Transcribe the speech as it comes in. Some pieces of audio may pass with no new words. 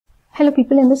Hello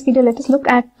people, in this video let us look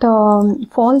at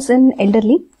falls in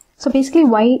elderly. So basically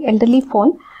why elderly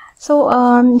fall. So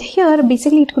here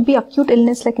basically it could be acute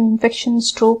illness like an infection,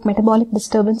 stroke, metabolic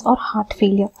disturbance or heart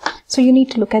failure. So you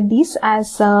need to look at these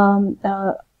as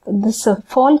this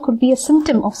fall could be a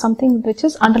symptom of something which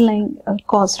is underlying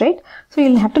cause, right? So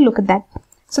you'll have to look at that.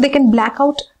 So they can black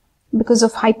out because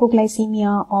of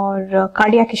hypoglycemia or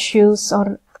cardiac issues,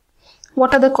 or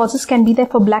what other causes can be there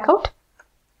for blackout?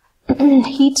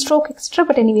 Heat stroke, etc.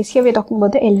 But anyways, here we are talking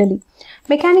about the elderly.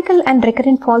 Mechanical and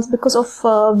recurrent falls because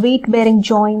of weight-bearing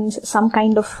joints, some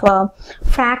kind of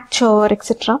fracture,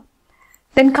 etc.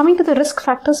 Then coming to the risk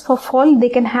factors for fall, they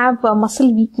can have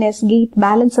muscle weakness, gait,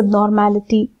 balance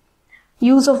abnormality,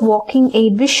 use of walking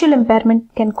aid, visual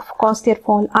impairment can cause their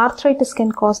fall, arthritis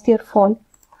can cause their fall,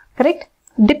 correct?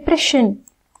 Depression.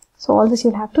 So all this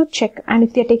you'll have to check, and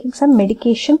if they are taking some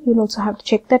medication, you'll also have to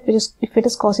check that if it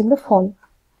is causing the fall.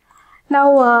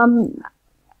 Now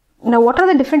what are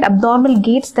the different abnormal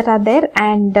gaits that are there,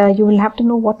 and you will have to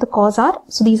know what the cause are.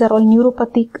 So these are all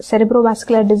neuropathic,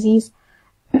 cerebrovascular disease,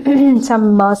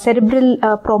 some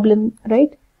cerebral problem,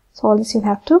 right? So all this you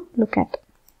have to look at.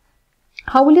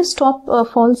 How will you stop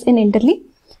falls in elderly?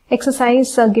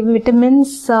 Exercise, give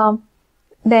vitamins,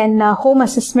 then home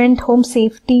assessment, home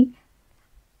safety.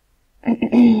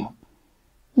 Then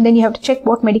you have to check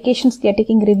what medications they are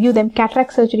taking, review them.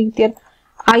 Cataract surgery, if their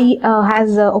eye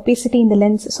has opacity in the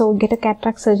lens, so get a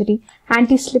cataract surgery.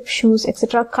 Anti-slip shoes,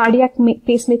 etc. Cardiac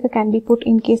pacemaker can be put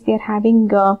in case they are having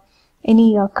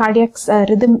any cardiac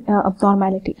rhythm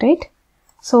abnormality, right?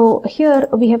 So here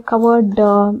we have covered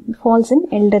falls in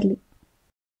elderly.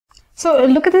 So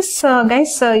look at this,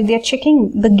 guys. They are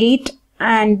checking the gait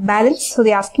and balance. So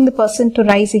they're asking the person to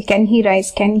rise. Can he rise?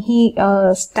 Can he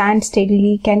stand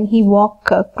steadily? Can he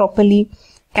walk properly?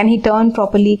 Can he turn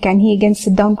properly? Can he again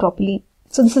sit down properly?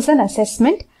 So this is an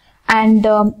assessment, and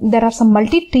there are some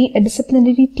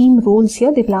multidisciplinary team roles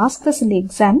here. They will ask this in the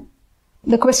exam.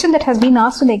 The question that has been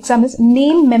asked in the exam is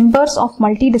name members of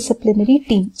multidisciplinary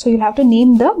team. So you'll have to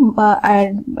name the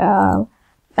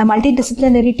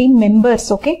multidisciplinary team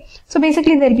members, okay? So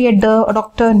basically there will be a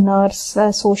doctor, nurse,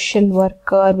 social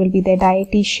worker, will be there,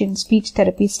 dietitian, speech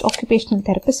therapist, occupational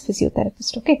therapist,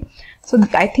 physiotherapist, okay? So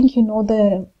I think you know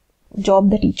the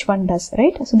job that each one does,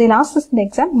 right? So they'll ask this in the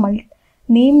exam,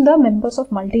 name the members of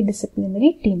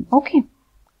multidisciplinary team, okay?